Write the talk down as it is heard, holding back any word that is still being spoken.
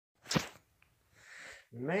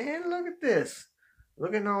Man, look at this.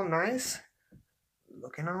 Looking all nice.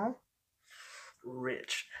 Looking all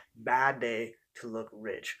rich. Bad day to look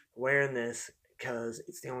rich. Wearing this because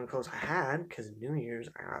it's the only clothes I had because New Year's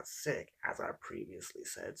I got sick, as I previously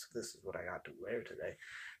said. So this is what I got to wear today.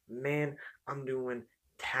 Man, I'm doing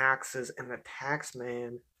taxes and the tax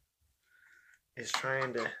man is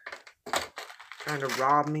trying to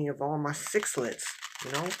rob me of all my sixlets,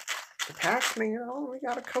 you know? The tax man only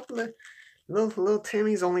got a couple of little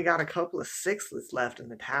Timmy's only got a couple of sixlets left,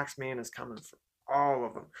 and the tax man is coming for all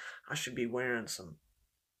of them. I should be wearing some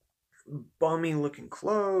bummy looking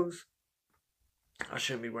clothes. I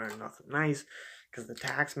shouldn't be wearing nothing nice because the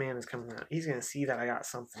tax man is coming around. He's gonna see that I got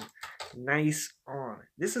something nice on.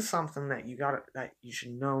 This is something that you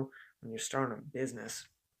should know when you're starting a business.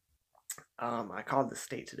 I called the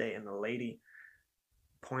state today, and the lady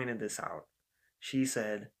pointed this out. She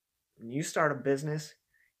said, when you start a business,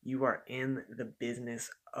 you are in the business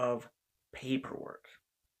of paperwork.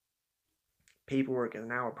 Paperwork is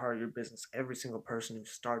now a part of your business. Every single person who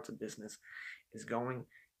starts a business is going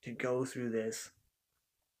to go through this,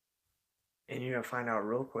 and you're going to find out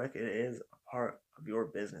real quick it is a part of your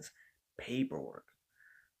business. Paperwork.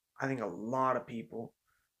 I think a lot of people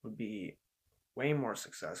would be way more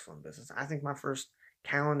successful in business. I think my first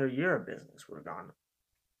calendar year of business would have gone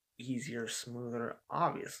easier, smoother,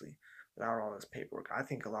 obviously, without all this paperwork. I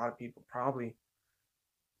think a lot of people probably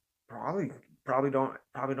probably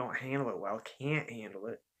don't handle it well, can't handle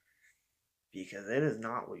it because it's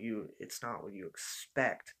not what you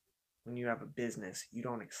expect when you have a business. You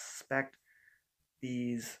don't expect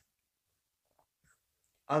these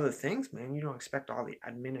other things, man. You don't expect all the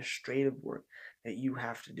administrative work that you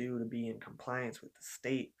have to do to be in compliance with the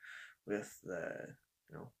state, with the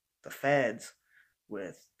feds,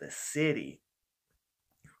 with the city.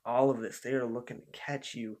 All of this, they are looking to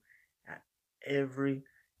catch you at every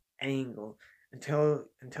angle until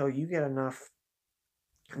you get enough,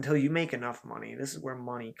 until you make enough money. This is where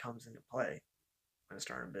money comes into play when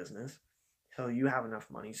starting a business. Until you have enough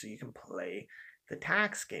money so you can play the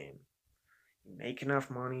tax game. You make enough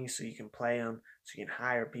money so you can play them, so you can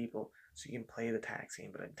hire people, so you can play the tax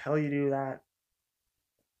game. But until you do that,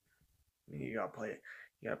 you gotta play.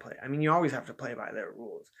 You gotta play. I mean, you always have to play by their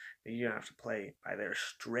rules, but you don't have to play by their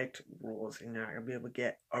strict rules, and you're not gonna be able to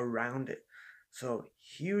get around it. So,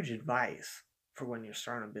 huge advice for when you're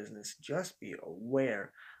starting a business: just be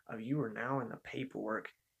aware of you are now in the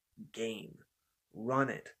paperwork game. Run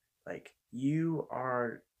it like you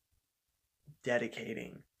are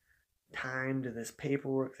dedicating time to this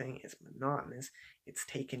paperwork thing. It's monotonous. It's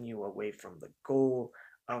taking you away from the goal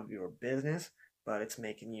of your business, but it's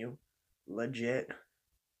making you legit,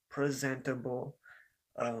 presentable,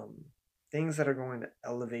 um, things that are going to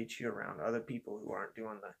elevate you around other people who aren't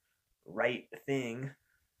doing the right thing.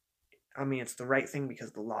 I mean, it's the right thing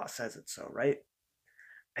because the law says it so, right?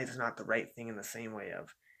 It's not the right thing in the same way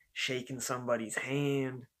of shaking somebody's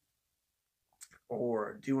hand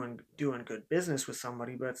or doing good business with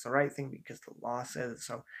somebody, but it's the right thing because the law says it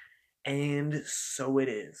so. And so it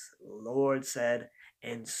is. The Lord said,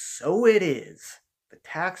 and so it is. The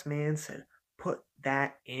tax man said, put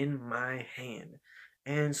that in my hand.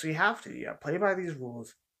 And so you have to play by these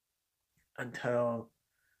rules until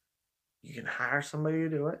you can hire somebody to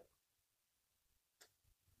do it.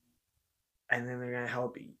 And then they're going to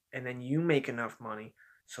help you. And then you make enough money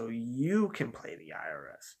so you can play the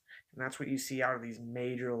IRS. And that's what you see out of these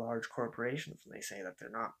major large corporations when they say that they're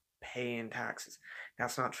not paying taxes.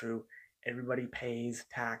 That's not true. Everybody pays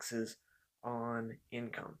taxes on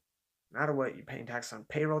income. No matter what, you're paying taxes on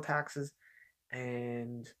payroll taxes,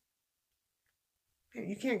 and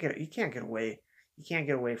you can't get away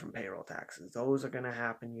from payroll taxes. Those are gonna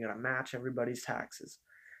happen. You gotta match everybody's taxes.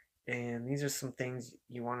 And these are some things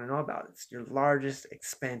you want to know about. It's your largest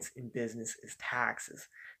expense in business is taxes.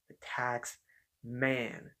 The tax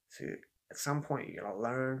man. So at some point you gotta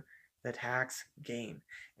learn the tax game.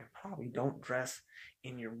 And probably don't dress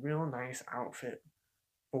in your real nice outfit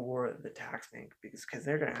for the tax man because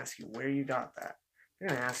they're gonna ask you where you got that. They're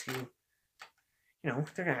gonna ask you, they're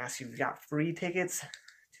gonna ask you if you got free tickets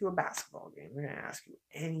to a basketball game. They're gonna ask you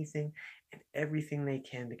anything and everything they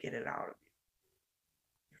can to get it out of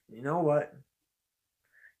you. You know what?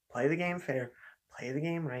 Play the game fair, play the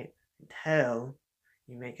game right until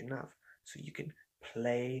you make enough so you can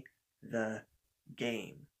play the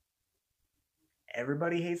game.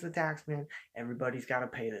 Everybody hates the tax man. Everybody's got to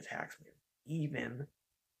pay the tax man, even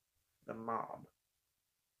the mob.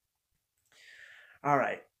 All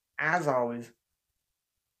right, as always,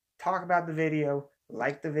 talk about the video,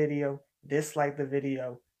 like the video, dislike the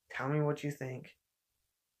video, tell me what you think,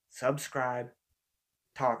 subscribe,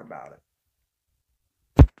 talk about it.